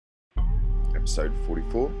Episode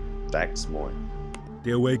 44, Dax Moy.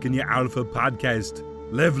 The Awaken Your Alpha podcast.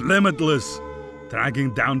 Live limitless.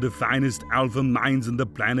 Tracking down the finest alpha minds on the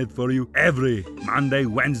planet for you every Monday,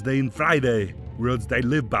 Wednesday, and Friday. Words they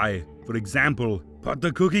live by. For example, put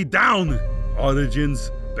the cookie down.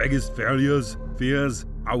 Origins, biggest failures, fears,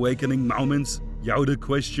 awakening moments, Yoda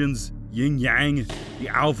questions, yin yang, the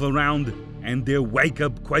alpha round, and their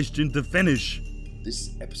wake-up question to finish.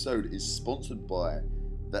 This episode is sponsored by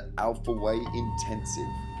the Alpha Way Intensive.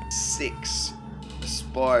 6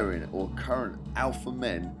 aspiring or current alpha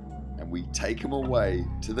men, and we take them away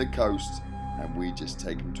to the coast and we just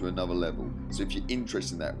take them to another level. So if you're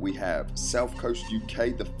interested in that, we have South Coast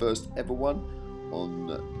UK, the first ever one,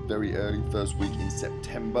 on very early first week in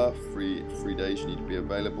September. Three days you need to be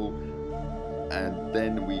available. And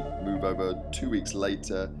then we move over 2 weeks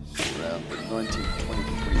later, around the 19th,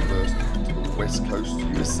 20th, 21st, to the West Coast,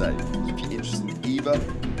 USA. So if you're interested in either,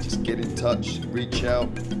 just get in touch, reach out.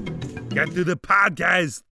 Get to the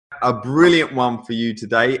podcast. A brilliant one for you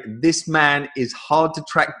today. This man is hard to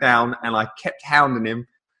track down, and I kept hounding him.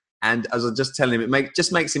 And as I was just telling him,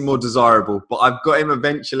 just makes him more desirable. But I've got him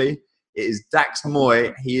eventually. It is Dax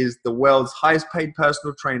Moy. He is the world's highest paid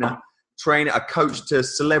personal trainer, a coach to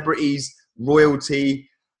celebrities, royalty.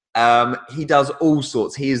 He does all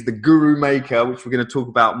sorts. He is the guru maker, which we're going to talk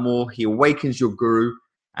about more. He awakens your guru.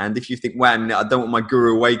 And if you think, wow, I don't want my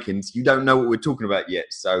guru awakened, you don't know what we're talking about yet.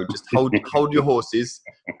 So just hold your horses.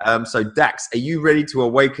 So Dax, are you ready to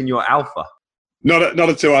awaken your alpha? Not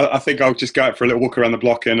at all. I think I'll just go out for a little walk around the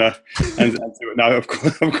block and do it. No, of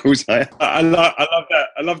course. I love that.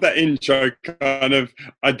 I love that intro. Kind of.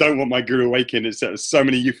 I don't want my guru awakened. It's so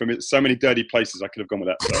many euphemisms, so many dirty places I could have gone with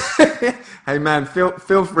that. So. Hey man,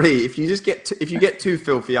 feel free. If you get too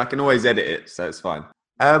filthy, I can always edit it, so it's fine.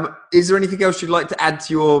 Is there anything else you'd like to add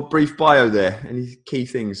to your brief bio there? Any key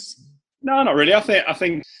things? No, not really. I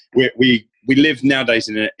think we live nowadays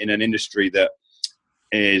in an industry that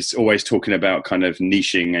is always talking about kind of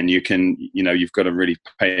niching, and you've got to really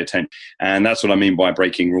pay attention. And that's what I mean by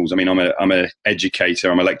breaking rules. I mean, I'm an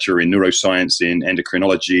educator. I'm a lecturer in neuroscience, in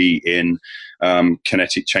endocrinology, in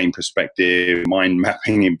kinetic chain perspective, mind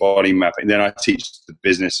mapping, in body mapping. Then I teach the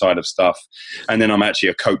business side of stuff. And then I'm actually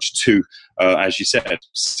a coach too, as you said,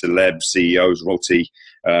 celeb, CEOs, royalty,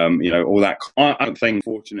 all that. I'm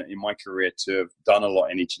fortunate in my career to have done a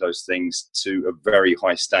lot in each of those things to a very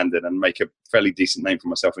high standard and make a fairly decent name for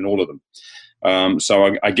myself in all of them.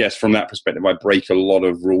 So I guess from that perspective, I break a lot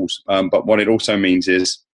of rules. But what it also means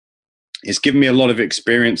is it's given me a lot of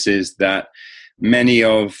experiences that many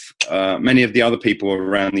of the other people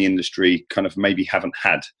around the industry kind of maybe haven't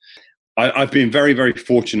had. I've been very, very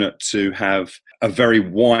fortunate to have a very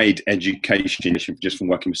wide education just from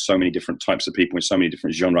working with so many different types of people in so many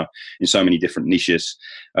different genres, in so many different niches.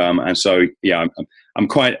 And so, yeah,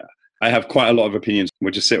 I have quite a lot of opinions.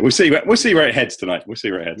 We'll see where it heads tonight. We'll see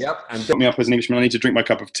where it heads. Yep. And got me up as an Englishman. I need to drink my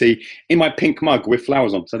cup of tea in my pink mug with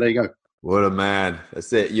flowers on. So there you go. What a man.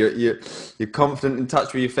 That's it. You're confident, in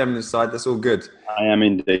touch with your feminine side. That's all good. I am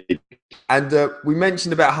indeed. And we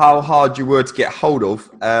mentioned about how hard you were to get hold of.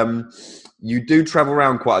 You do travel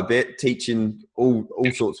around quite a bit, teaching all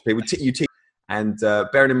sorts of people. You teach, and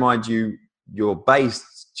bearing in mind you're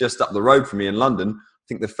based just up the road from me in London. I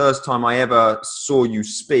think the first time I ever saw you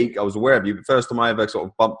speak, I was aware of you, but the first time I ever sort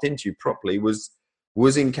of bumped into you properly was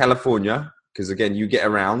in California, because again, you get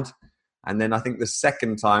around. And then I think the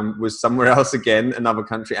second time was somewhere else again, another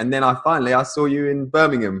country. And then I saw you in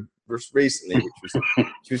Birmingham recently,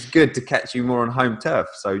 which was good to catch you more on home turf.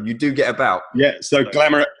 So you do get about. Yeah, so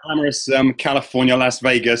glamorous California, Las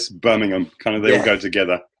Vegas, Birmingham, kind of they all go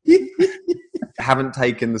together. Haven't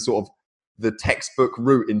taken the sort of the textbook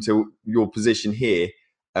route into your position here,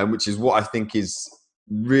 which is what I think is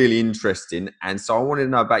really interesting. And so I wanted to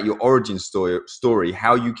know about your origin story,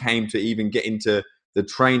 how you came to even get into the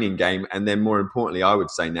training game, and then more importantly, I would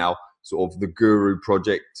say now, sort of the Guru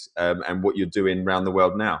project and what you're doing around the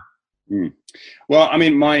world now. Well, I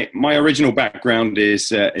mean, my original background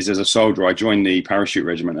is as a soldier. I joined the parachute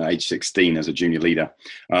regiment at age 16 as a junior leader.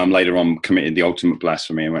 Later on, committed the ultimate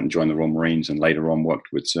blasphemy and went and joined the Royal Marines, and later on worked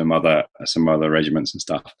with some other regiments and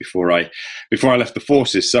stuff before I left the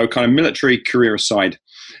forces. So, kind of military career aside,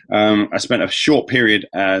 I spent a very short period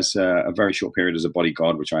as a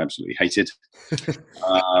bodyguard, which I absolutely hated.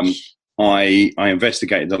 I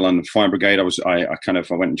investigated the London Fire Brigade. I went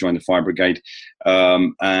and joined the Fire Brigade,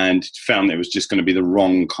 and found that it was just going to be the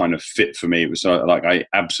wrong kind of fit for me. It was I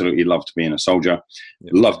absolutely loved being a soldier,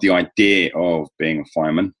 loved the idea of being a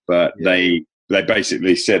fireman, but they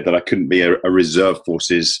basically said that I couldn't be a reserve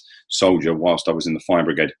forces soldier whilst I was in the fire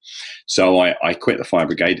brigade. So I quit the fire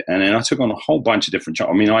brigade, and then I took on a whole bunch of different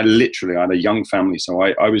jobs. I mean, I had a young family, so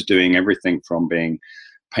I was doing everything from being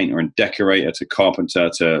painter and decorator to carpenter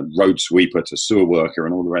to road sweeper to sewer worker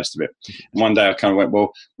and all the rest of it. And one day I kind of went,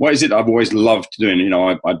 well, what is it I've always loved doing? You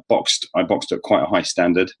know, I boxed at quite a high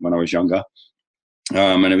standard when I was younger.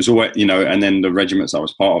 And it was always, you know, and then the regiments I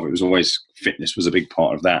was part of, it was always fitness was a big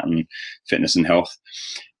part of that, and fitness and health.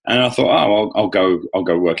 And I thought, oh, I'll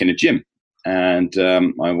go work in a gym. And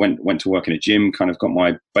I went to work in a gym, kind of got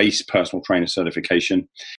my base personal trainer certification.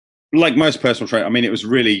 Like most personal training, I mean, it was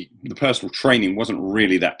really, the personal training wasn't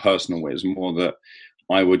really that personal. It was more that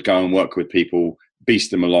I would go and work with people, beast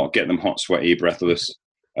them a lot, get them hot, sweaty, breathless,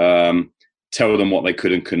 tell them what they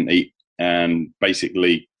could and couldn't eat, and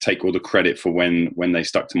basically take all the credit for when they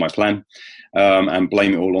stuck to my plan, and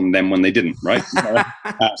blame it all on them when they didn't, right?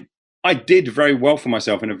 I did very well for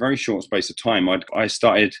myself in a very short space of time. I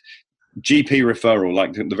started GP referral,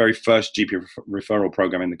 like the very first GP referral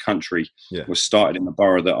program in the country was started in the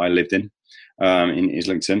borough that I lived in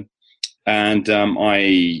Islington. And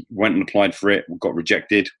I went and applied for it, got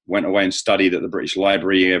rejected, went away and studied at the British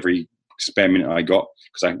Library every spare minute I got,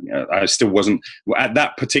 because I still wasn't, at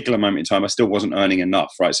that particular moment in time, I still wasn't earning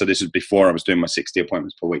enough, right? So this was before I was doing my 60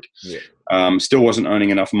 appointments per week. Still wasn't earning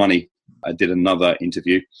enough money. I did another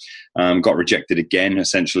interview, got rejected again,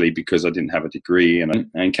 essentially because I didn't have a degree,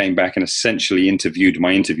 and came back and essentially interviewed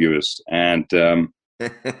my interviewers, and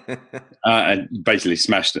basically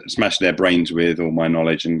smashed their brains with all my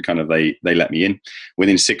knowledge, and kind of they let me in.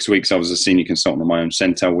 Within 6 weeks, I was a senior consultant of my own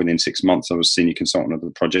centre. Within 6 months, I was senior consultant of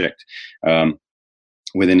the project.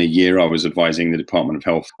 Within a year, I was advising the Department of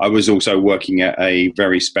Health. I was also working at a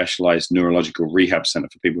very specialised neurological rehab centre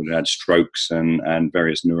for people who had strokes and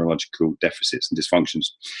various neurological deficits and dysfunctions.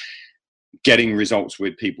 Getting results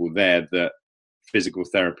with people there that physical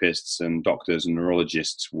therapists and doctors and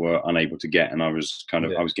neurologists were unable to get, and I was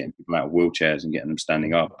getting people out of wheelchairs and getting them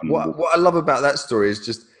standing up. And what I love about that story is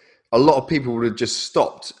just a lot of people would have just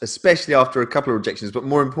stopped, especially after a couple of rejections. But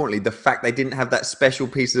more importantly, the fact they didn't have that special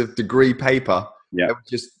piece of degree paper. They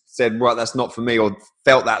just said, right, that's not for me, or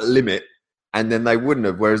felt that limit, and then they wouldn't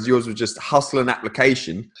have. Whereas yours was just hustle and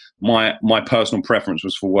application. My personal preference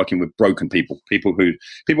was for working with broken people who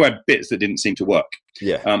had bits that didn't seem to work.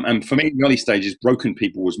 And for me, in the early stages, broken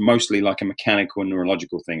people was mostly like a mechanical and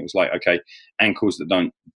neurological thing. It was like, okay, ankles that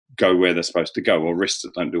don't go where they're supposed to go, or wrists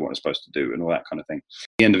that don't do what they're supposed to do, and all that kind of thing. At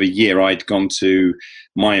the end of a year, I'd gone to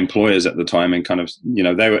my employers at the time, and kind of, you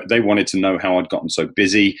know, they wanted to know how I'd gotten so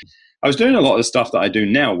busy. I was doing a lot of the stuff that I do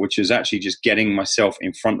now, which is actually just getting myself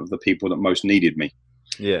in front of the people that most needed me.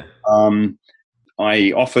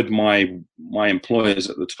 I offered my employers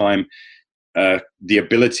at the time the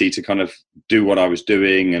ability to kind of do what I was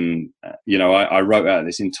doing, and you know, I wrote out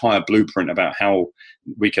this entire blueprint about how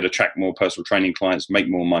we could attract more personal training clients, make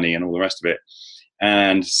more money, and all the rest of it.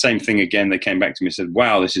 And same thing again, they came back to me and said,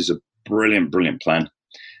 "Wow, this is a brilliant plan.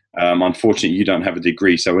 Unfortunately, you don't have a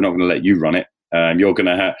degree, so we're not going to let you run it. You're going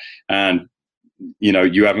to have, and you know,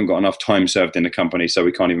 you haven't got enough time served in the company, so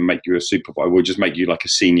we can't even make you a supervisor. We'll just make you like a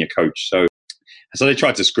senior coach." So they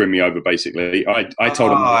tried to screw me over, basically. I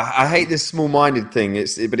told them. I hate this small-minded thing.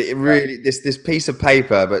 But it really this piece of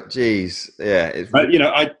paper. But geez, you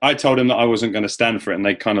know, I told them that I wasn't going to stand for it, and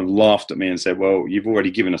they kind of laughed at me and said, "Well, you've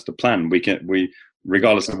already given us the plan. We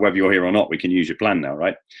regardless of whether you're here or not, we can use your plan now,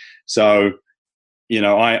 right?" So, you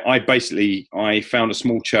know, I found a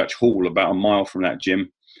small church hall about a mile from that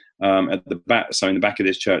gym. At the back, so in the back of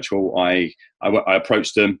this church hall, I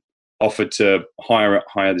approached them, offered to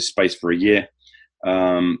hire this space for a year.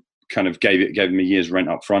 Kind of gave them a year's rent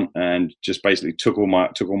up front, and just basically took all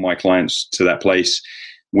my clients to that place.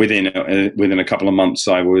 Within a couple of months,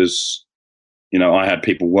 I was, you know, I had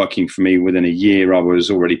people working for me. Within a year, I was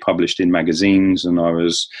already published in magazines, and I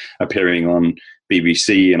was appearing on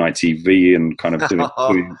BBC and ITV, and kind of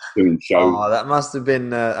doing shows. Oh, that must have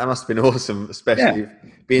been awesome, especially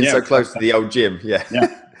being so close to the old gym.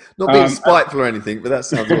 Not being spiteful or anything, but that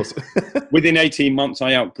sounds awesome. Within 18 months,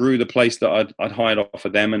 I outgrew the place that I'd hired off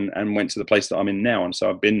of them, and went to the place that I'm in now. And so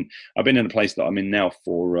I've been in the place that I'm in now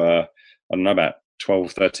for I don't know, about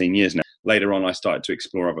 12, 13 years now. Later on, I started to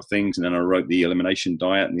explore other things, and then I wrote the Elimination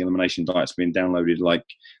Diet, and the Elimination Diet's been downloaded like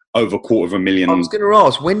over 250,000. I was going to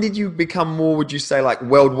ask, when did you become more, would you say, like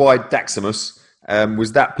worldwide Daximus?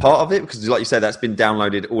 Was that part of it? Because like you said, that's been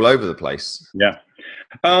downloaded all over the place. Yeah.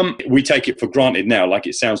 We take it for granted now. Like,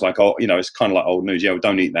 it sounds like, oh, you know, it's kind of like old news. Yeah, well,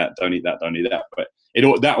 don't eat that. But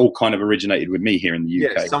that all kind of originated with me here in the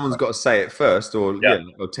UK. Yeah, someone's got to say it first, or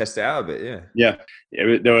or test it out a bit. Yeah.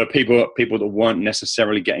 There were people that weren't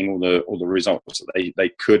necessarily getting all the results that they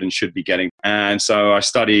could and should be getting, and so I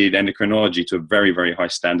studied endocrinology to a very, very high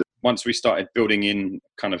standard. Once we started building in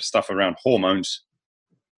kind of stuff around hormones,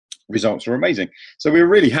 results were amazing. So we were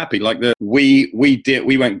really happy. Like we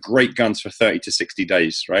went great guns for 30 to 60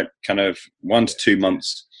 days, right? Kind of 1 to 2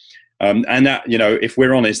 months. And that, if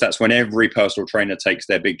we're honest, that's when every personal trainer takes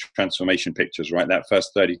their big transformation pictures, right? That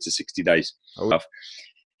first 30 to 60 days. Oh.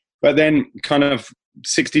 But then kind of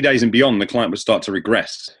 60 days and beyond, the client would start to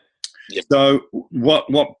regress. Yeah. So what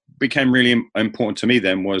became really important to me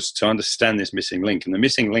then was to understand this missing link. And the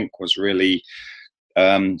missing link was really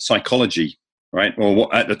psychology, right?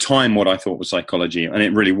 Or at the time, what I thought was psychology. And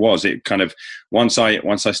it really was. It kind of, once I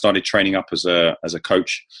started training up as a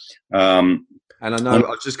coach. And I know, I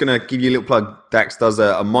was just going to give you a little plug. Dax does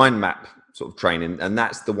a mind map sort of training. And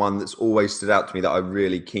that's the one that's always stood out to me that I'm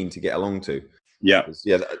really keen to get along to. Yeah.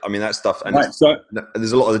 Yeah. I mean, that stuff. And right, so,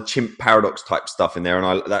 there's a lot of the chimp paradox type stuff in there.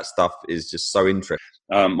 And that stuff is just so interesting.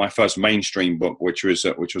 My first mainstream book, which was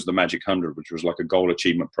the Magic 100, which was like a goal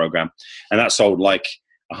achievement program. And that sold like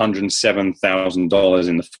 $107,000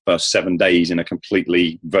 in the first 7 days in a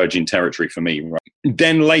completely virgin territory for me. Right?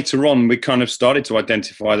 Then later on, we kind of started to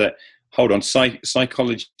identify that, hold on,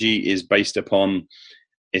 psychology is based upon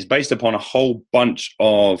a whole bunch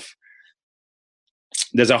of,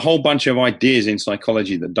 there's a whole bunch of ideas in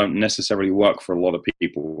psychology that don't necessarily work for a lot of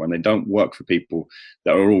people, and they don't work for people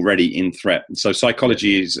that are already in threat. So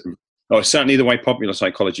psychology is, certainly the way popular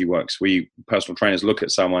psychology works. We personal trainers look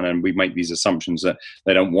at someone and we make these assumptions that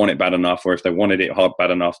they don't want it bad enough, or if they wanted it hard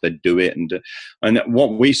bad enough, they'd do it. And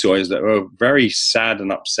what we saw is that there were very sad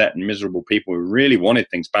and upset and miserable people who really wanted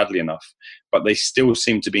things badly enough, but they still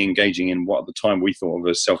seemed to be engaging in what at the time we thought of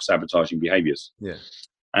as self-sabotaging behaviors. Yeah.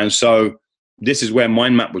 And so this is where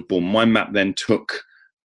Mind Map was born. Mind Map then took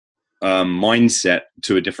mindset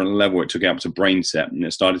to a different level. It took it up to brain set, and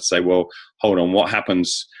it started to say, well, hold on,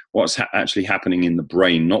 what's actually happening in the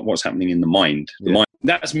brain, not what's happening in the mind. The mind.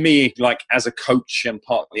 That's me, like as a coach and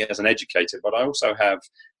partly as an educator, but I also have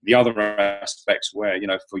the other aspects where,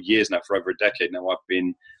 for years now, for over a decade now,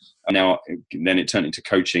 then it turned into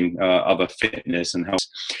coaching, other fitness and health.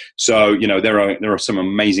 So, there are some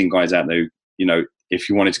amazing guys out there who, if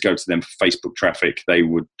you wanted to go to them for Facebook traffic, they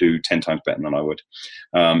would do 10 times better than I would.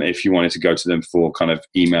 If you wanted to go to them for kind of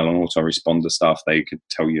email and autoresponder stuff, they could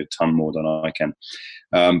tell you a ton more than I can.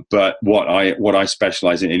 But what I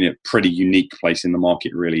specialize in a pretty unique place in the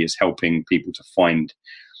market really is helping people to find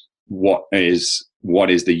what is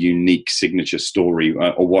the unique signature story,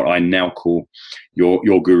 or what I now call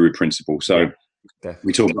your guru principle. So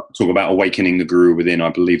we talk about awakening the guru within.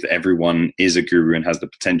 I believe that everyone is a guru and has the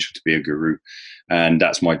potential to be a guru. And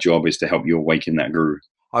that's my job, is to help you awaken that guru.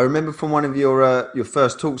 I remember from one of your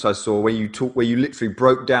first talks I saw where you literally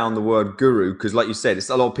broke down the word guru, because like you said, it's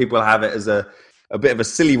a lot of people have it as a bit of a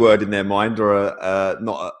silly word in their mind, or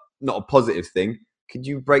not a positive thing. Could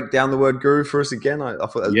you break down the word guru for us again? I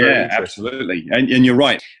thought that was very interesting. Absolutely. And you're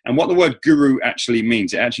right. And what the word guru actually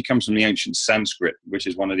means, it actually comes from the ancient Sanskrit, which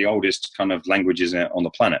is one of the oldest kind of languages on the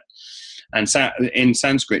planet. And in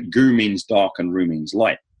Sanskrit, guru means dark and ru means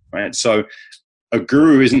light, right? So a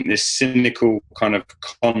guru isn't this cynical kind of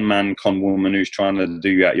con man, con woman who's trying to do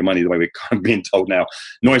you out your money the way we're kind of being told now.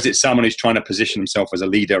 Nor is it someone who's trying to position himself as a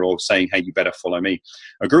leader or saying, hey, you better follow me.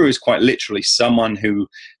 A guru is quite literally someone who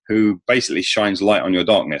basically shines light on your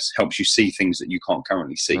darkness, helps you see things that you can't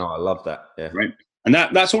currently see. Oh, I love that. Yeah. Right. And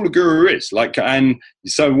that's all a guru is. Like, and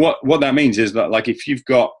so what that means is that, like, if you've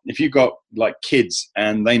got like kids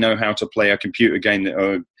and they know how to play a computer game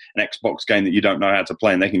or an Xbox game that you don't know how to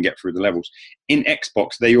play, and they can get through the levels, in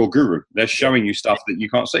Xbox they're your guru. They're showing you stuff that you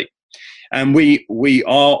can't see. And we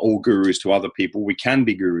are all gurus to other people. We can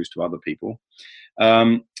be gurus to other people.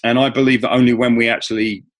 And I believe that only when we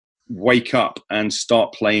actually wake up and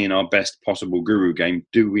start playing our best possible guru game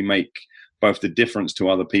do we make both the difference to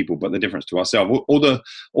other people, but the difference to ourselves. All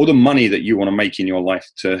the money that you want to make in your life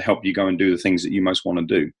to help you go and do the things that you most want to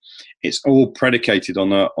do, it's all predicated on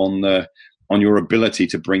your ability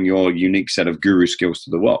to bring your unique set of guru skills to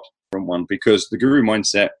the world. From one, because the guru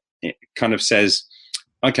mindset, it kind of says,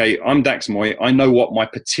 okay, I'm Dax Moy. I know what my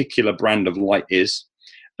particular brand of light is,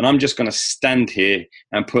 and I'm just going to stand here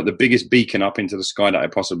and put the biggest beacon up into the sky that I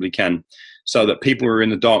possibly can, so that people who are in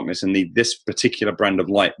the darkness and need this particular brand of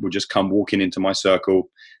light will just come walking into my circle.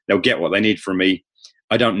 They'll get what they need from me.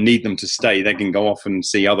 I don't need them to stay. They can go off and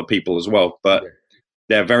see other people as well. But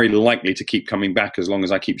they're very likely to keep coming back as long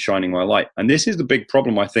as I keep shining my light. And this is the big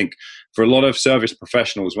problem, I think, for a lot of service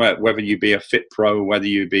professionals, whether you be a fit pro, whether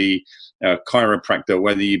you be a chiropractor,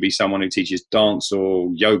 whether you be someone who teaches dance or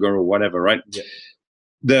yoga or whatever, right?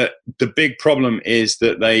 Yeah. The big problem is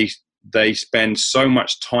that they spend so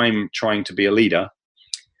much time trying to be a leader.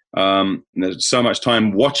 There's so much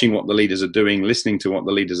time watching what the leaders are doing, listening to what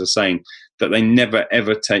the leaders are saying, that they never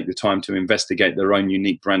ever take the time to investigate their own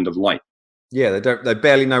unique brand of light. Yeah, they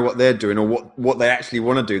barely know what they're doing or what they actually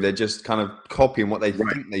want to do. They're just kind of copying what they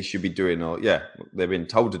think they should be doing, or they've been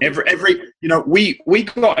told to do. We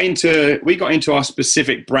got into our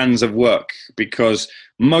specific brands of work because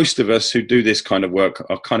most of us who do this kind of work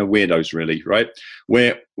are kind of weirdos, really, right?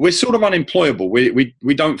 We're sort of unemployable.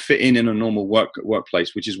 We don't fit in a normal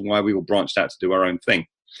workplace, which is why we all branched out to do our own thing.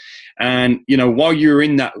 And while you're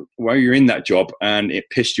in that job and it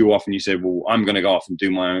pissed you off and you said, well, I'm going to go off and do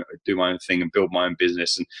my own thing and build my own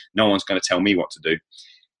business and no one's going to tell me what to do,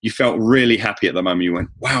 you felt really happy at the moment. You went,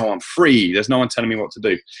 wow, I'm free, there's no one telling me what to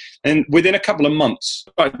do. And within a couple of months,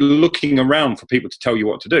 started looking around for people to tell you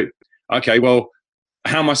what to do. Okay, well,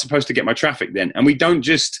 how am I supposed to get my traffic then? And we don't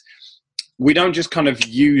just kind of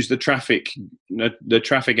use the traffic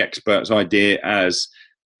expert's idea as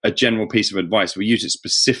a general piece of advice. We use it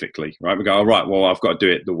specifically, right? We go, all right, well, I've got to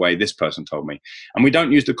do it the way this person told me. And we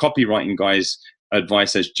don't use the copywriting guy's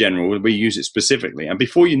advice as general. We use it specifically. And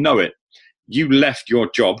before you know it, you left your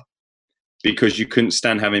job because you couldn't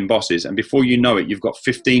stand having bosses. And before you know it, you've got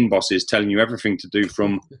 15 bosses telling you everything to do,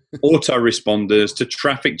 from autoresponders to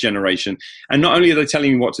traffic generation. And not only are they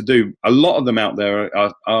telling you what to do, a lot of them out there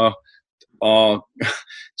are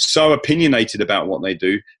so opinionated about what they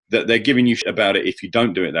do that they're giving you shit about it if you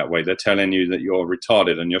don't do it that way. They're telling you that you're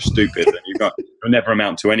retarded and you're stupid and you'll never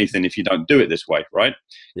amount to anything if you don't do it this way, right?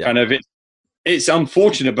 Yeah. Kind of it's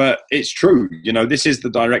unfortunate, but it's true. This is the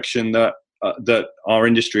direction that our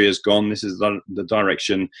industry has gone. This is the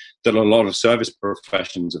direction that a lot of service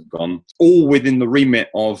professions have gone, all within the remit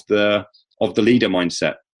of the leader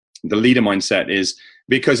mindset. The leader mindset is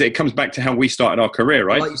because it comes back to how we started our career,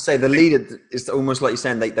 right? Like you say, the leader is almost like you're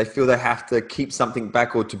saying they feel they have to keep something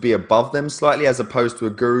back or to be above them slightly, as opposed to a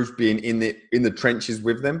guru being in the trenches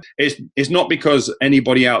with them. It's not because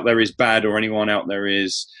anybody out there is bad or anyone out there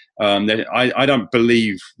is. I don't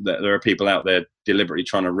believe that there are people out there deliberately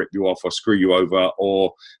trying to rip you off or screw you over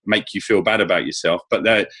or make you feel bad about yourself, but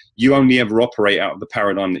that you only ever operate out of the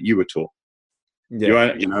paradigm that you were taught.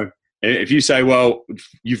 Yeah. If you say, well,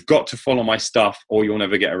 you've got to follow my stuff or you'll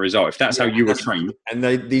never get a result. If that's how you were trained. And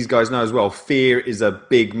these guys know as well, fear is a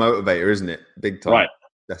big motivator, isn't it? Big time. Right.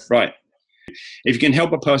 Right. If you can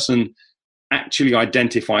help a person actually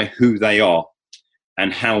identify who they are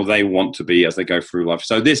and how they want to be as they go through life.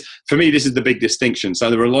 So for me, this is the big distinction. So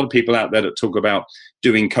there are a lot of people out there that talk about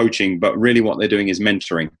doing coaching, but really what they're doing is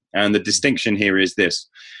mentoring. And the distinction here is this.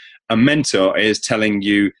 A mentor is telling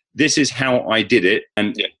you, this is how I did it.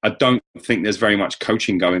 And I don't think there's very much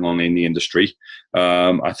coaching going on in the industry.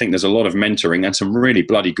 I think there's a lot of mentoring and some really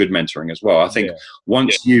bloody good mentoring as well. I think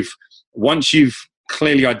once you've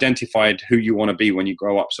clearly identified who you want to be when you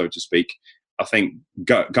grow up, so to speak, I think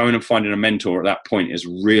going and finding a mentor at that point is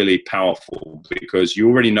really powerful because you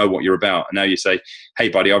already know what you're about. And now you say, hey,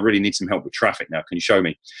 buddy, I really need some help with traffic now. Can you show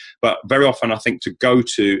me? But very often I think to go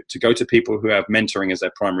to people who have mentoring as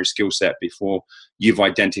their primary skill set before you've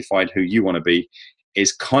identified who you want to be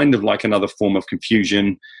is kind of like another form of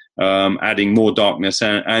confusion, adding more darkness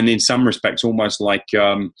and in some respects almost like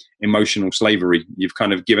emotional slavery. You've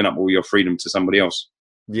kind of given up all your freedom to somebody else.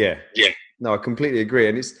 Yeah. No, I completely agree.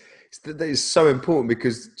 And that is so important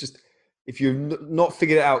because just if you've not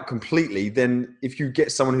figured it out completely, then if you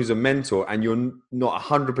get someone who's a mentor and you're not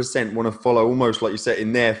 100% want to follow almost like you said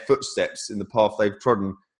in their footsteps in the path they've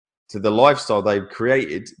trodden to the lifestyle they've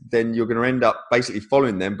created, then you're going to end up basically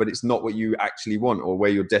following them, but it's not what you actually want or where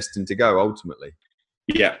you're destined to go ultimately.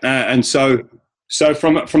 Yeah. And so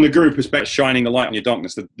from the guru perspective, shining a light on your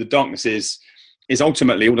darkness, the darkness is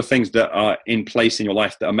ultimately all the things that are in place in your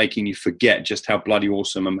life that are making you forget just how bloody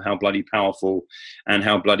awesome and how bloody powerful and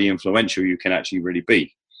how bloody influential you can actually really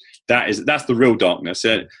be. That's the real darkness.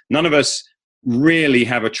 None of us really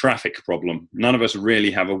have a traffic problem. None of us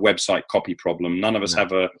really have a website copy problem. None of us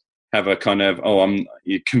have a kind of,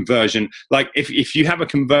 conversion. Like if you have a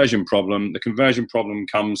conversion problem, the conversion problem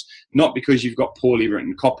comes not because you've got poorly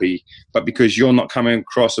written copy, but because you're not coming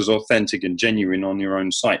across as authentic and genuine on your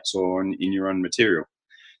own sites or in your own material.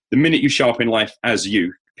 The minute you show up in life as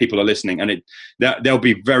you, people are listening, and they'll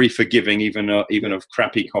be very forgiving even of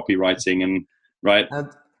crappy copywriting and right.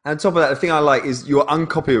 And on top of that, the thing I like is you're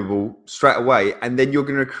uncopyable straight away, and then you're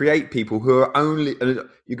going to create people who are only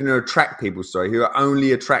you're going to attract people, who are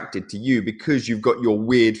only attracted to you because you've got your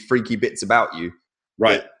weird, freaky bits about you,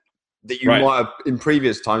 Right. That you might have in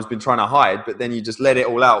previous times been trying to hide, but then you just let it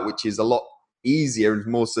all out, which is a lot easier and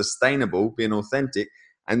more sustainable, being authentic.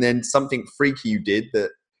 And then something freaky you did that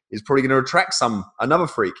is probably going to attract another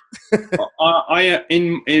freak.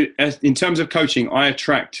 In terms of coaching, I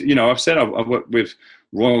attract. I've said I've worked with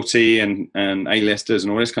royalty and A-listers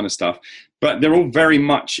and all this kind of stuff, but they're all very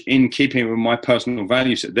much in keeping with my personal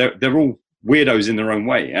values. They're all weirdos in their own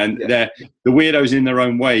way, and the weirdos in their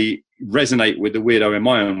own way resonate with the weirdo in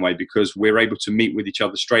my own way, because we're able to meet with each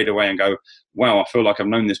other straight away and go, wow, I feel like I've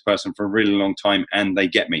known this person for a really long time and they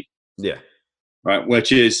get me. Yeah. Right.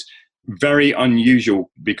 Which is very unusual,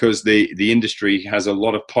 because the industry has a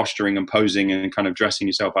lot of posturing and posing and kind of dressing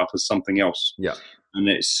yourself up as something else. Yeah. And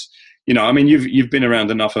it's, you've been around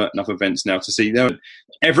enough events now to see that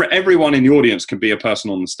everyone in the audience can be a person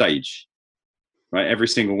on the stage, right? Every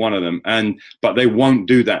single one of them. But they won't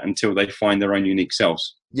do that until they find their own unique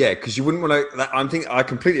selves. Yeah. Because you wouldn't want to, I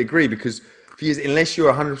completely agree, because unless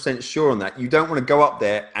you're 100% sure on that, you don't want to go up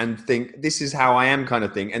there and think this is how I am kind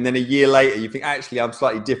of thing. And then a year later, you think actually I'm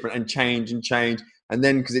slightly different, and change. And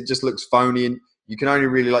then because it just looks phony, and you can only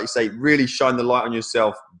really, like you say, really shine the light on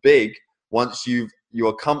yourself big once you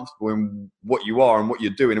are comfortable in what you are and what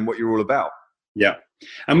you're doing and what you're all about. Yeah.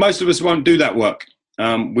 And most of us won't do that work.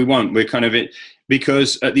 We won't. We're kind of it,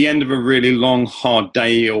 because at the end of a really long, hard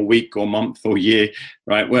day or week or month or year,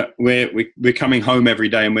 right, we're coming home every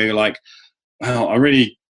day and we're like, wow, I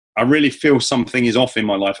really feel something is off in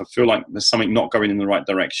my life. I feel like there's something not going in the right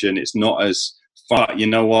direction. It's not as far. You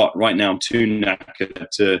know what? Right now I'm too knackered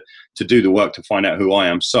to do the work to find out who I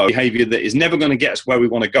am. So behavior that is never going to get us where we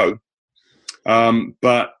want to go.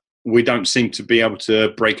 But we don't seem to be able to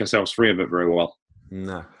break ourselves free of it very well.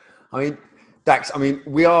 No. I mean, Dax,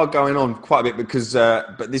 we are going on quite a bit because,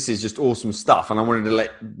 but this is just awesome stuff. And I wanted to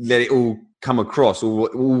let it all come across, all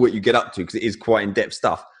what you get up to, because it is quite in-depth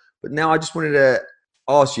stuff. But now I just wanted to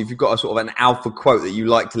ask you if you've got a sort of an alpha quote that you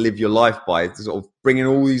like to live your life by, to sort of bring in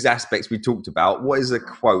all these aspects we talked about. What is a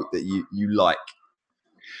quote that you like?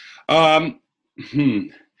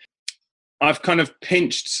 I've kind of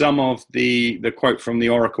pinched some of the quote from the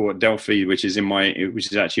Oracle at Delphi, which is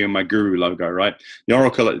actually in my guru logo, right? The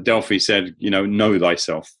Oracle at Delphi said, know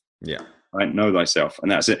thyself. Yeah. Right. Know thyself.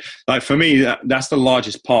 And that's it. Like for me, that's the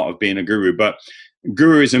largest part of being a guru. But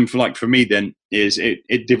guruism, for me, then is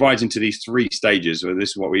it divides into these three stages. Or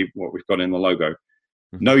this is what we've got in the logo: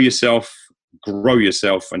 mm-hmm. Know yourself, grow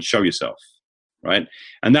yourself, and show yourself. Right,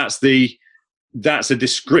 and that's a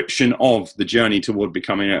description of the journey toward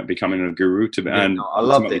becoming a guru. I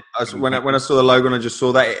loved it. When I saw the logo and I just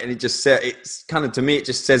saw that, and it just said, it's kind of, to me, it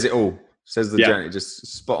just says it all. Says the journey, just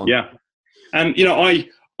spot on. Yeah, and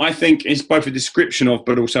I think it's both a description of,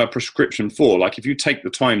 but also a prescription for. Like, if you take the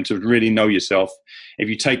time to really know yourself, if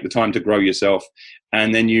you take the time to grow yourself,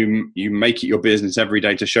 and then you make it your business every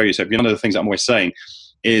day to show yourself. One of the things I'm always saying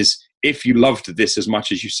is, if you loved this as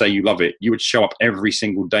much as you say you love it, you would show up every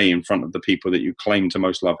single day in front of the people that you claim to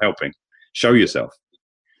most love helping. Show yourself,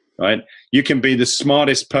 right? You can be the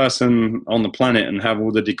smartest person on the planet and have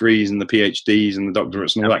all the degrees and the PhDs and the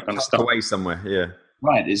doctorates and all that kind of stuff. Away somewhere, yeah.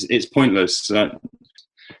 Right, it's pointless.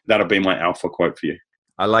 That'll be my alpha quote for you.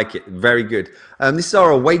 I like it. Very good. This is our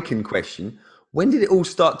awaken question. When did it all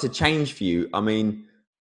start to change for you? I mean,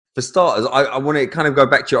 for starters, I want to kind of go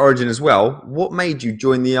back to your origin as well. What made you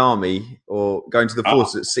join the army or go into the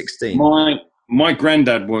forces at 16? My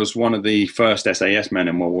granddad was one of the first SAS men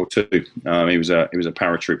in World War II. He was a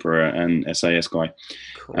paratrooper and SAS guy.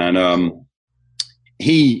 Cool. And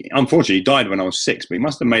he unfortunately died when I was 6, but he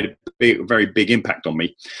must have made a very big impact on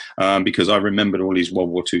me, because I remembered all his World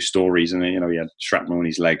War II stories, and he had shrapnel on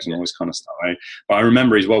his legs and all this kind of stuff. But I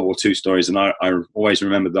remember his World War II stories, and I always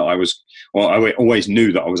remembered that I always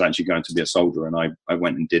knew that I was actually going to be a soldier, and I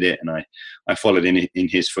went and did it, and I followed in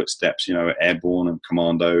his footsteps, airborne and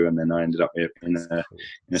commando, and then I ended up in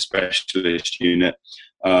a specialist unit.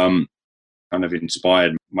 Kind of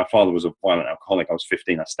inspired. My father was a violent alcoholic. I was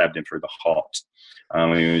 15. I stabbed him through the heart.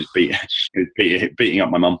 He was beating up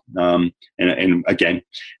my mum again,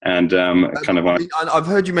 and I've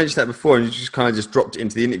heard you mention that before, and you just kind of just dropped it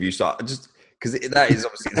into the interview. So just because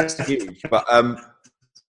that's huge. But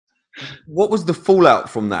what was the fallout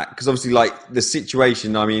from that? Because obviously, like, the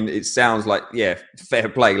situation, I mean, it sounds like, fair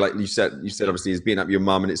play. Like you said obviously he's beating up your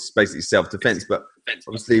mum, and it's basically self-defense. But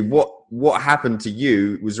obviously, what happened to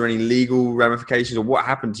you? Was there any legal ramifications, or what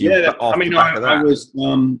happened to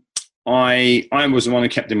you? I was the one who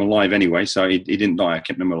kept him alive anyway, so he didn't die. I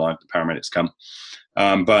kept him alive. The paramedics come.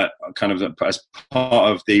 But kind of as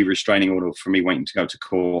part of the restraining order for me waiting to go to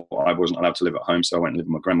court, I wasn't allowed to live at home, so I went and lived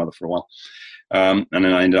with my grandmother for a while. And then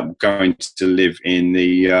I ended up going to live in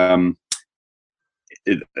the.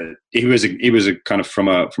 He was a kind of from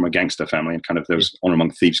a gangster family, and kind of there was honor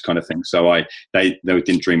among thieves kind of thing. So they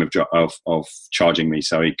didn't dream of charging me.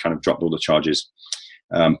 So he kind of dropped all the charges.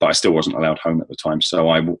 But I still wasn't allowed home at the time. So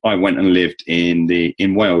I went and lived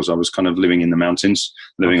in Wales. I was kind of living in the mountains,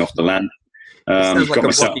 living off the land. Sounds like a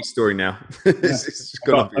Rocky story now.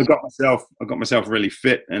 I got myself really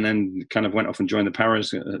fit, and then kind of went off and joined the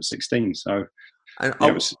Paras at 16. So, and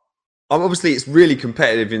obviously, it's really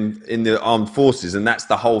competitive in the armed forces, and that's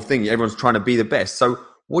the whole thing. Everyone's trying to be the best. So,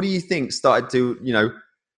 what do you think started to,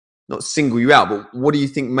 not single you out, but what do you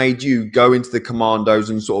think made you go into the commandos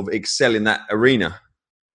and sort of excel in that arena?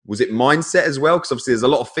 Was it mindset as well? Because obviously there's a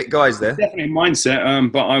lot of fit guys there. Definitely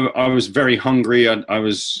mindset, but I was very hungry. I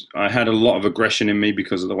had a lot of aggression in me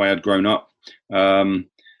because of the way I'd grown up. But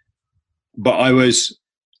I was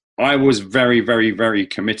very, very, very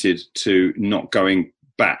committed to not going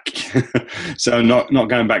back. So not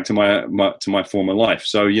going back to my former life.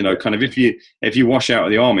 So kind of if you wash out of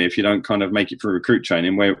the army, if you don't kind of make it through recruit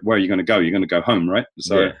training, where are you going to go? You're going to go home, right?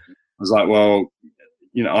 So I was like, well.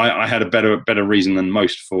 I had a better reason than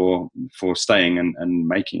most for staying and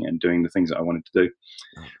making and doing the things that I wanted to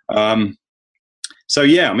do. So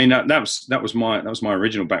yeah, I mean that was my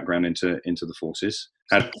original background into the forces.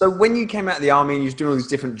 So when you came out of the army and you was doing all these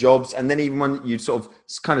different jobs, and then even when you sort of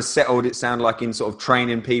kind of settled, it sounded like in sort of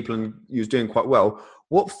training people, and you was doing quite well.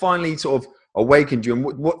 What finally sort of awakened you, and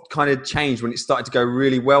what kind of changed when it started to go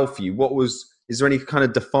really well for you? Is there any kind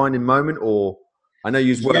of defining moment, or I know you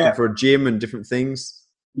was working for a gym and different things?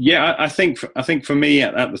 Yeah, I think for me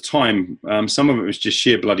at the time, some of it was just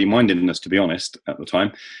sheer bloody mindedness, to be honest. At the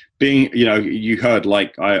time, being you heard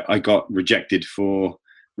like I got rejected for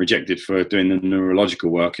doing the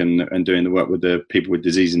neurological work and doing the work with the people with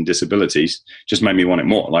disease and disabilities. Just made me want it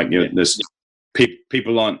more. Like there's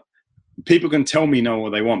people can tell me no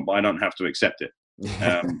what they want, but I don't have to accept it.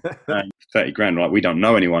 And 30 grand, like we don't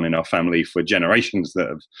know anyone in our family for generations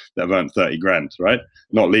that have earned 30 grand, right?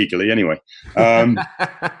 Not legally anyway.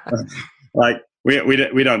 Like we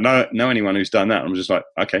don't know anyone who's done that. I'm just like,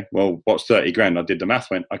 okay, well, what's 30 grand? I did the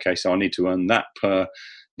math, went, okay, so I need to earn that per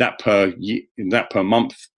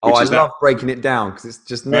month. I love breaking it down, because it's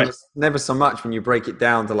just never so much when you break it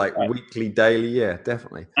down to like weekly, daily. Yeah,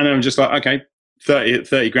 definitely. And I'm just like, okay,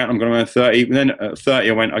 30 grand, I'm going to earn 30. And then at 30,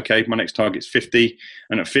 I went, okay, my next target's 50.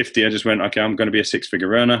 And at 50, I just went, okay, I'm going to be a 6-figure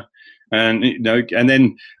earner. And, and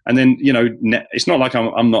then, it's not like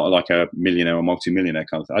I'm not like a millionaire or multi-millionaire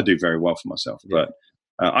kind of thing. I do very well for myself, but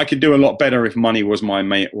I could do a lot better if money was my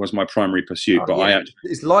primary pursuit.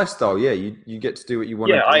 It's lifestyle. Yeah. You get to do what you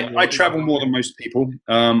want. Yeah. I travel more than most people.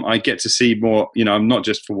 I get to see more, not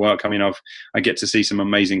just for work. I mean, I get to see some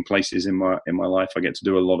amazing places in my life. I get to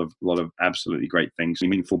do a lot of absolutely great things,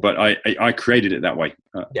 meaningful, but I created it that way.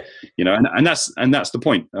 And that's the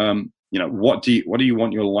point. What do you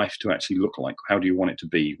want your life to actually look like? How do you want it to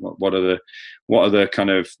be? What are the kind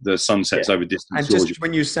of the sunsets over distance? And just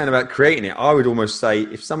when you were saying about creating it, I would almost say,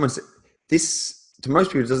 if someone said this to most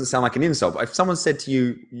people, it doesn't sound like an insult, but if someone said to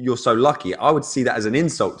you, "You're so lucky," I would see that as an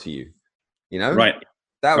insult to you. Right.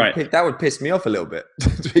 That would piss me off a little bit.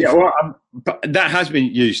 But that has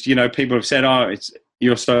been used. People have said, "Oh,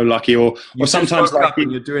 you're so lucky," or sometimes like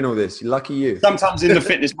you're doing all this. You're lucky you. Sometimes in the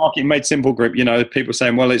fitness market, Made Simple group, people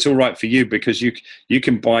saying, "Well, it's all right for you because you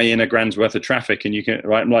can buy in a grand's worth of traffic and you can."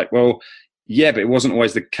 Right? I'm like, well, yeah, but it wasn't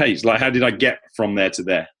always the case. Like, how did I get from there to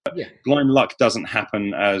there? Yeah. Blind luck doesn't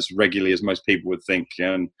happen as regularly as most people would think.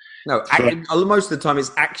 And most of the time,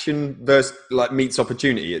 it's action versus meets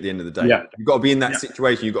opportunity. At the end of the day, you've got to be in that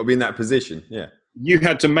situation. You've got to be in that position. Yeah. You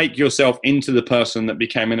had to make yourself into the person that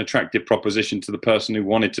became an attractive proposition to the person who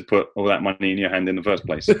wanted to put all that money in your hand in the first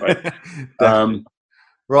place. Right?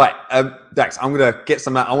 Right. Dax, I'm going to get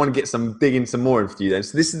some. I want to get some digging some more into you then.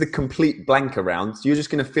 So this is the complete blanker round. So you're just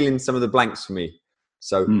going to fill in some of the blanks for me.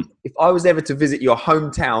 So if I was ever to visit your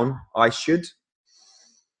hometown,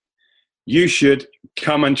 you should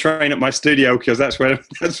come and train at my studio, because that's where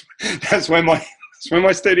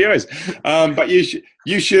my studio is. But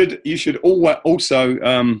you should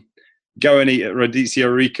also go and eat at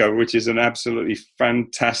Rodicio Rico, which is an absolutely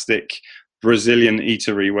fantastic Brazilian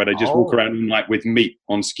eatery where they just walk around all night with meat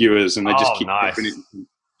on skewers, and they just keep it.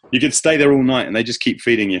 You could stay there all night and they just keep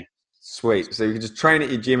feeding you. Sweet. So you can just train at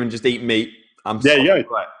your gym and just eat meat.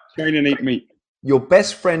 Right. Train and eat meat. Your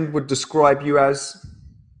best friend would describe you as?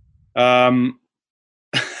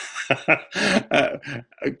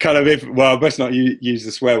 kind of well, best not use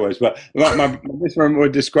the swear words, but my best friend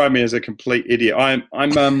would describe me as a complete idiot. I'm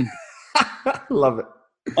Love it.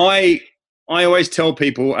 I always tell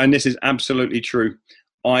people, and this is absolutely true.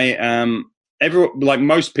 I am like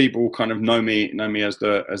most people kind of know me as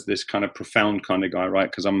this kind of profound kind of guy,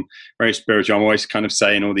 right? Because I'm very spiritual. I'm always kind of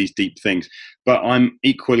saying all these deep things, but I'm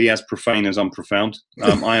equally as profane as I'm profound.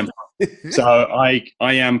 I am. So I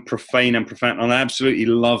am profane and profound, and I absolutely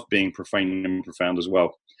love being profane and profound as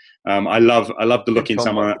well. I love the look in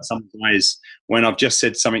some guys when I've just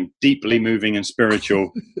said something deeply moving and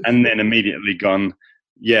spiritual, and then immediately gone,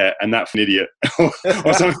 yeah, and that's an idiot or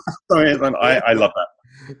something. I love that.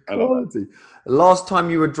 Quality. Last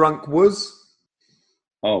time you were drunk was?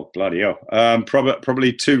 Oh, bloody hell!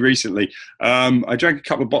 Probably too recently. I drank a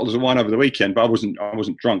couple of bottles of wine over the weekend, but I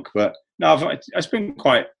wasn't drunk. But no, it's been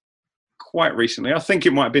quite recently. I think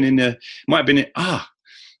it might have been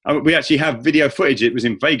we actually have video footage. It was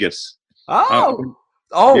in Vegas. Yeah.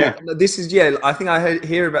 This is I think I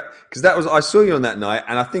hear about, because I saw you on that night,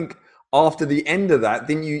 and I think after the end of that, I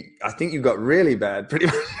think you got really bad, pretty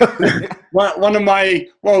much.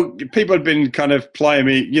 People had been kind of playing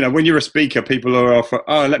me. You know, when you're a speaker, people are offer,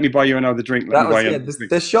 let me buy you another drink.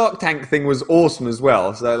 The Shark Tank thing was awesome as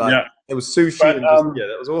well. So it was sushi. That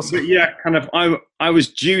was awesome. But I was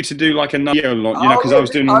due to do like a video launch, because I was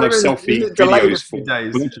doing all those selfie videos for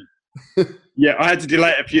days. Yeah, I had to delay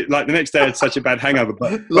it a few. Like the next day, I had such a bad hangover,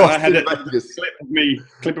 but I had a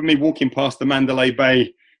clip of me walking past the Mandalay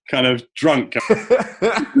Bay, kind of drunk.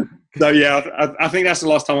 So yeah, I think that's the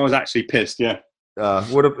last time I was actually pissed. Yeah. I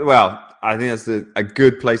think that's a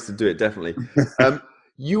good place to do it. Definitely.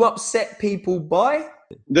 You upset people by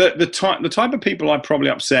the type of people I probably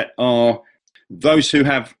upset are those who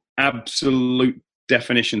have absolute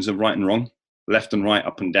definitions of right and wrong, left and right,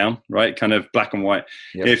 up and down, right, kind of black and white.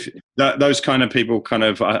 Yep. If those kind of people, kind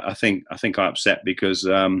of, I think I upset because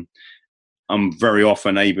I'm very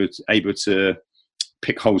often able to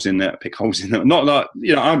pick holes in there. Not that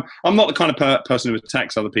I'm not the kind of person who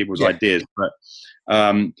attacks other people's ideas, but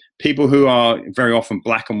people who are very often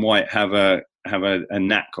black and white have a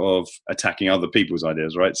knack of attacking other people's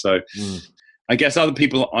ideas, right? So I guess other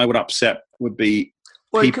people I would upset would be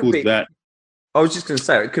people that. I was just going to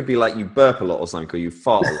say, it could be like you burp a lot or something, or you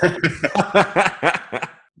fart a lot.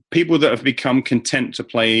 People that have become content to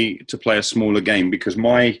play a smaller game, because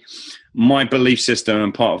my belief system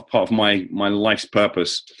and part of my life's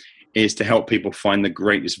purpose is to help people find the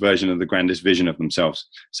greatest version of the grandest vision of themselves.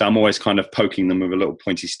 So I'm always kind of poking them with a little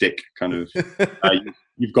pointy stick, kind of,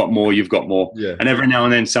 you've got more. Yeah. And every now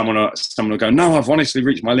and then someone will go, no, I've honestly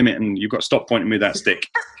reached my limit, and you've got to stop pointing me with that stick.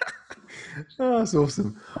 Oh, that's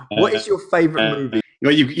awesome. What is your favorite movie?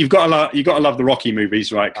 You've got to love the Rocky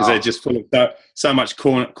movies, right? Because they're just full of so much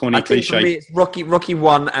corny cliche. For me, it's Rocky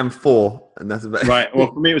 1 and 4, and that's about right.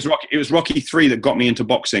 Well, for me, it was Rocky 3 that got me into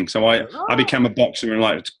boxing. So I became a boxer, and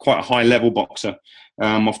like quite a high level boxer,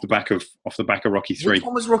 off the back of Rocky 3. Which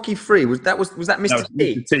one was Rocky 3? Was that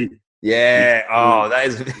Mr. T? Yeah. Oh, that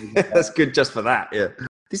is that's good just for that. Yeah.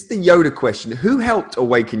 This is the Yoda question. Who helped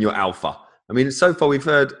awaken your alpha? I mean, so far we've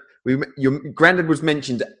heard. Your granddad was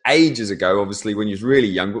mentioned ages ago, obviously when he was really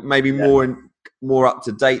young, but maybe more up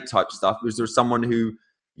to date type stuff. Was there someone who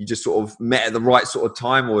you just sort of met at the right sort of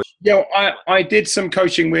time, or? Yeah, I did some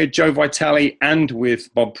coaching with Joe Vitale and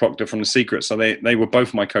with Bob Proctor from The Secret, so they were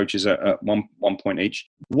both my coaches at one point each.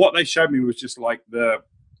 What they showed me was just like the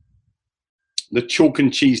chalk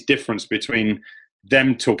and cheese difference between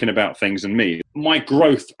them talking about things and me. My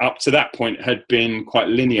growth up to that point had been quite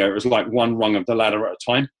linear. It was like one rung of the ladder at a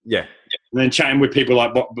time. Yeah. And then chatting with people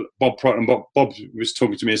like Bob Proctor, and Bob was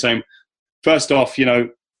talking to me saying, first off,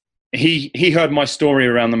 he heard my story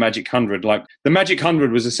around the Magic 100. Like the Magic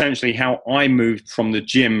 100 was essentially how I moved from the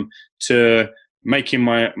gym to making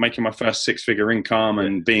my first 6-figure income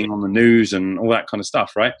and being on the news and all that kind of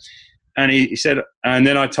stuff, right? And he said, and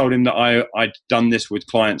then I told him that I'd done this with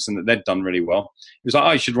clients and that they'd done really well. He was like,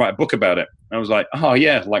 oh, you should write a book about it. And I was like, oh,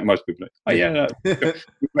 yeah, like most people. Oh, yeah.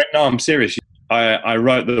 No, I'm serious. I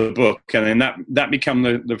wrote the book, and then that became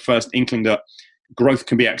the first inkling that growth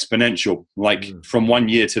can be exponential. Like from one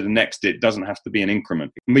year to the next, it doesn't have to be an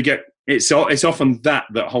increment. And it's often that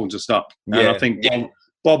holds us up. And I think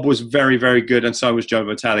Bob was very, very good, and so was Joe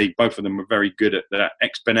Vitale. Both of them were very good at that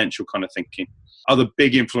exponential kind of thinking. Other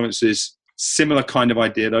big influences, similar kind of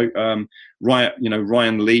idea though.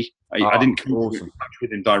 Ryan Lee. I didn't coach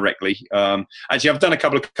with him directly. Actually, I've done a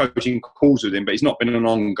couple of coaching calls with him, but he's not been an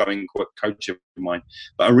ongoing coach of mine.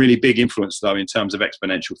 But a really big influence though in terms of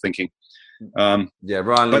exponential thinking. Ryan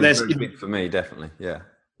Lee is big for me, definitely. Yeah.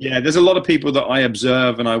 Yeah, there's a lot of people that I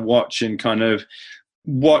observe and I watch, and kind of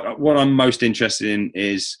what I'm most interested in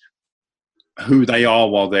is who they are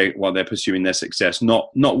while they're pursuing their success, not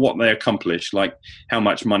what they accomplish, like how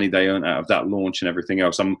much money they earn out of that launch and everything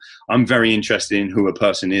else. I'm very interested in who a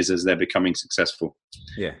person is as they're becoming successful.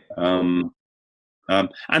 Yeah. And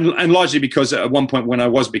largely because at one point when I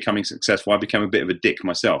was becoming successful, I became a bit of a dick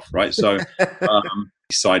myself, right? So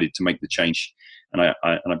decided to make the change, and I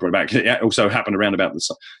brought it back. It also happened around about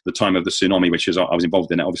the time of the tsunami, which is I was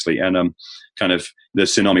involved in it, obviously, and kind of the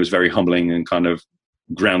tsunami was very humbling and kind of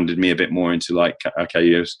grounded me a bit more into like, okay,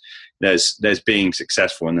 yes, there's being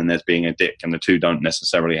successful and then there's being a dick, and the two don't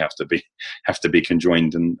necessarily have to be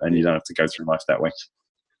conjoined, and you don't have to go through life that way.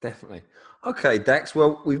 Definitely. Okay, Dax.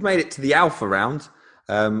 Well, we've made it to the alpha round.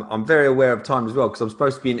 I'm very aware of time as well because I'm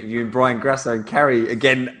supposed to be interviewing Brian Grasso and Carrie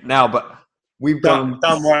again now, but we've done.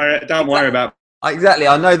 Don't worry about. Exactly.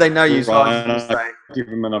 I know they know you, so give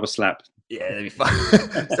them another slap. Yeah, that'd be fun.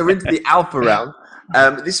 So we're into the alpha round.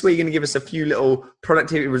 This week, you're going to give us a few little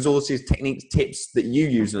productivity resources, techniques, tips that you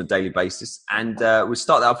use on a daily basis, and we'll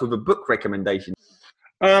start that off with a book recommendation.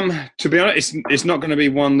 To be honest, it's not going to be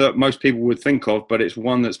one that most people would think of, but it's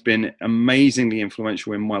one that's been amazingly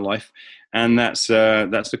influential in my life, and that's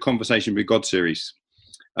the Conversation with God series.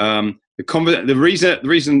 The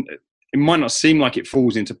reason it might not seem like it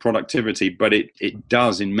falls into productivity, but it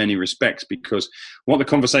does in many respects, because what the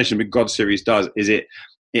Conversation with God series does is it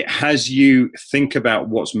has you think about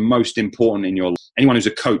what's most important in your life. Anyone who's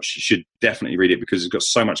a coach should definitely read it, because it's got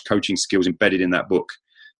so much coaching skills embedded in that book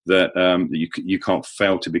that you can't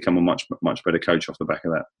fail to become a much better coach off the back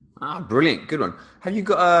of that. Brilliant. Good one. Have you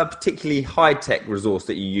got a particularly high-tech resource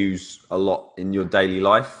that you use a lot in your daily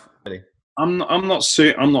life? I'm not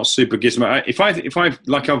super gizmo.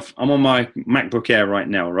 I'm on my MacBook Air right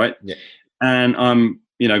now, right? Yeah. And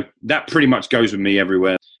that pretty much goes with me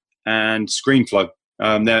everywhere. And ScreenFlow,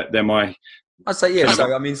 they're my. I'd say yeah.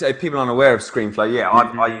 So I mean, so if people aren't aware of ScreenFlow, yeah,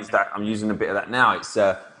 I use that. I'm using a bit of that now. It's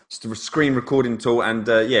just a screen recording tool, and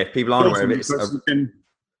if people aren't aware of it,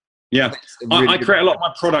 I create a lot of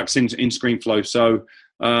my products in ScreenFlow. So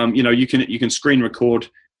you can screen record,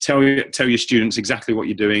 tell your students exactly what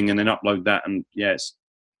you're doing, and then upload that, and it's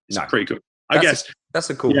pretty cool. I guess that's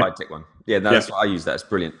a cool high tech one. Yeah, that's what I use. That's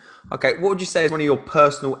brilliant. Okay, what would you say is one of your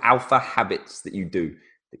personal alpha habits that you do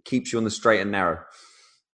that keeps you on the straight and narrow?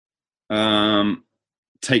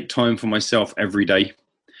 Take time for myself every day.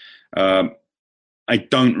 I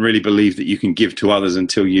don't really believe that you can give to others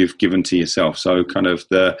until you've given to yourself. So kind of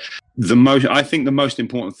I think the most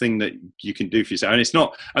important thing that you can do for yourself, and it's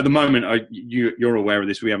not at the moment, you're aware of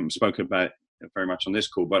this, we haven't spoken about it very much on this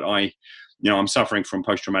call, but I'm suffering from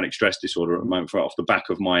post-traumatic stress disorder at the moment off the back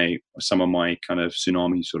of some of my kind of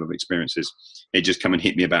tsunami sort of experiences. It just come and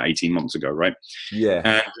hit me about 18 months ago, right?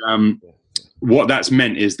 Yeah. And what that's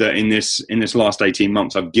meant is that in this last 18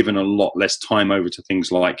 months, I've given a lot less time over to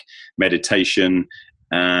things like meditation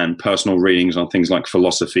and personal readings on things like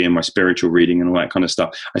philosophy and my spiritual reading and all that kind of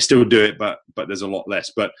stuff. I still do it, but there's a lot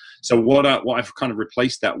less. But so what I've kind of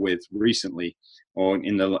replaced that with recently, or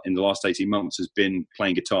in the last 18 months, has been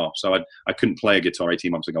playing guitar. So I couldn't play a guitar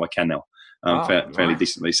 18 months ago. I can now, fairly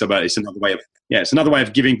decently. So, but it's another way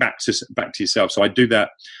of giving back to yourself. So I do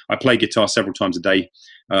that. I play guitar several times a day.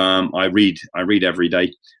 I read every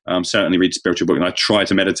day. Certainly read spiritual book, and I try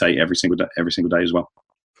to meditate every single day as well.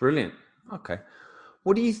 Brilliant. Okay.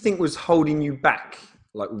 What do you think was holding you back,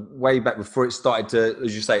 like way back before it started to,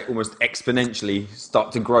 as you say, almost exponentially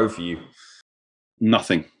start to grow for you?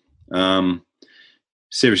 Nothing.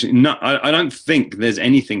 Seriously, no. I don't think there's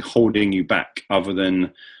anything holding you back other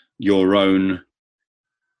than your own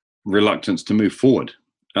reluctance to move forward.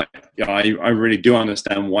 I really do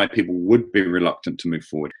understand why people would be reluctant to move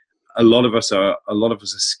forward. A lot of us are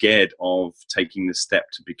scared of taking the step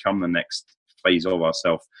to become the next phase of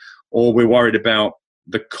ourselves, or we're worried about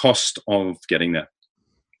the cost of getting there.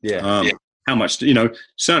 How much,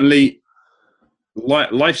 certainly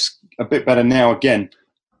life's a bit better now again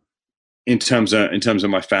in terms of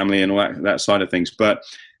my family and all that side of things, but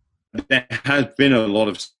there has been a lot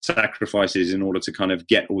of sacrifices in order to kind of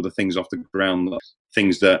get all the things off the ground,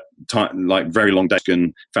 things that like very long days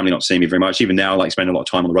and family not seeing me very much. Even now, like spend a lot of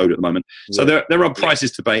time on the road at the moment. So there are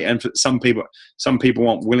prices to pay, and for some people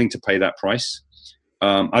aren't willing to pay that price.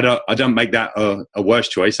 I don't make that a worse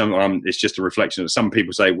choice. It's just a reflection of some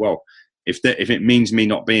people say, well, if it means me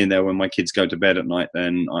not being there when my kids go to bed at night,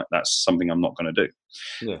 then that's something I'm not going to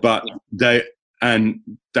do. But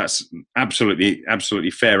that's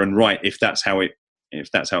absolutely fair and right if that's how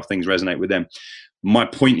things resonate with them. My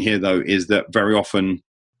point here, though, is that very often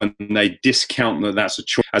when they discount that that's a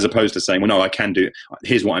choice, as opposed to saying, well, no, I can do it.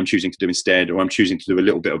 Here's what I'm choosing to do instead, or I'm choosing to do a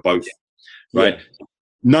little bit of both. Right? Yeah.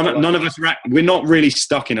 None of us, we're not really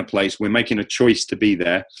stuck in a place. We're making a choice to be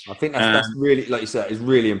there. I think that's really, like you said, is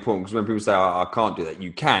really important, because when people say, I can't do that,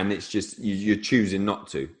 you can. It's just you're choosing not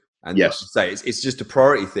to. And yes, like say it's just a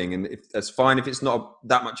priority thing, and that's fine if it's not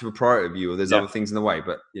that much of a priority of you, or there's other things in the way.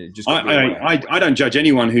 But just I don't judge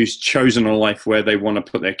anyone who's chosen a life where they want to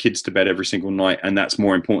put their kids to bed every single night, and that's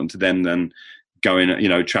more important to them than going,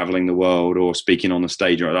 traveling the world or speaking on the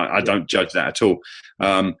stage. I don't judge that at all.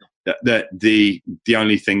 The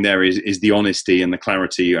only thing there is the honesty and the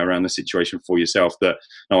clarity around the situation for yourself, that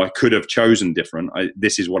no, I could have chosen different.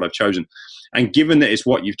 This is what I've chosen. And given that it's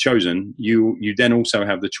what you've chosen, you then also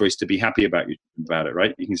have the choice to be happy about it,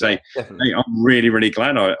 right? You can say, hey, I'm really, really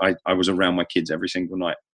glad I was around my kids every single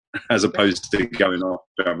night, as opposed to going off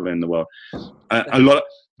traveling the world.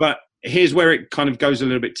 But here's where it kind of goes a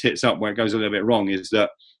little bit tits up, where it goes a little bit wrong, is that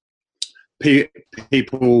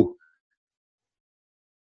people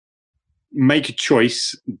make a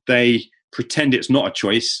choice, they pretend it's not a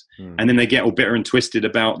choice, and then they get all bitter and twisted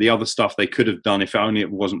about the other stuff they could have done if only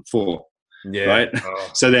it wasn't for. Yeah. Right.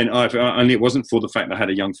 So then, if only it wasn't for the fact that I had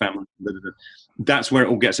a young family, that's where it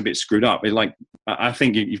all gets a bit screwed up. It's like, I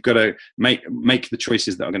think you've got to make the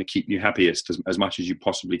choices that are going to keep you happiest as much as you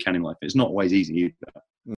possibly can in life. It's not always easy either.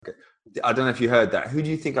 Okay. I don't know if you heard that. Who do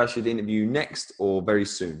you think I should interview next, or very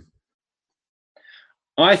soon?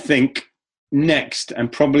 I think next,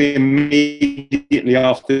 and probably immediately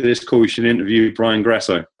after this call, we should interview Brian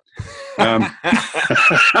Grasso.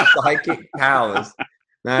 Psychic powers.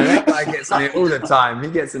 Man, that guy gets on it all the time.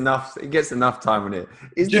 He gets enough time on it.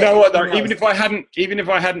 Do you know what, though? Even if I hadn't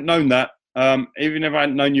known that, even if I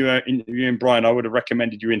hadn't known you were interviewing Brian, I would have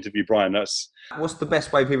recommended you interview Brian. What's the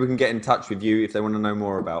best way people can get in touch with you if they want to know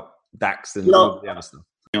more about Dax and all the other stuff?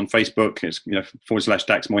 On Facebook, it's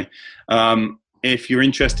 /Dax Moy. If you're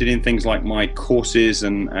interested in things like my courses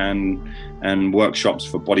and workshops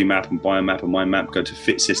for Body Map and Biomap and Mind Map, go to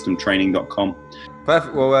fitsystemtraining.com.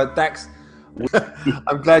 Perfect. Well, Dax,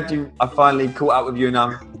 I'm glad I finally caught up with you, and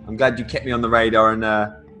I'm glad you kept me on the radar, and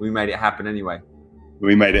we made it happen anyway.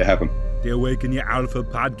 We made it happen. The Awaken Your Alpha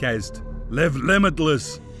podcast. Live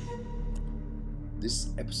limitless. This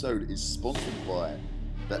episode is sponsored by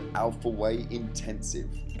the Alpha Way Intensive.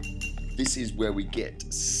 This is where we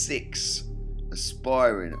get 6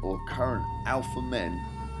 aspiring or current alpha men,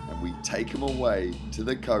 and we take them away to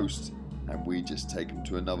the coast, and we just take them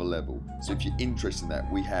to another level. So if you're interested in that,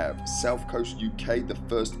 we have South Coast UK, the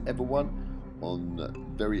first ever one,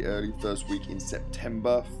 on very early first week in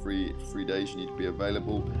September. 3 days you need to be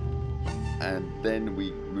available, and then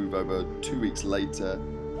we move over 2 weeks later,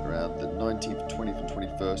 around the 19th, 20th and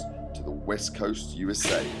 21st, to the West Coast,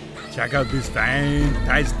 USA. Check out this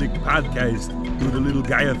fantastic podcast. Do the little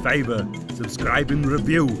guy a favor. Subscribe and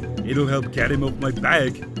review. It'll help get him off my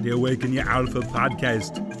back. The Awaken Your Alpha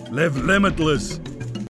podcast. Live limitless.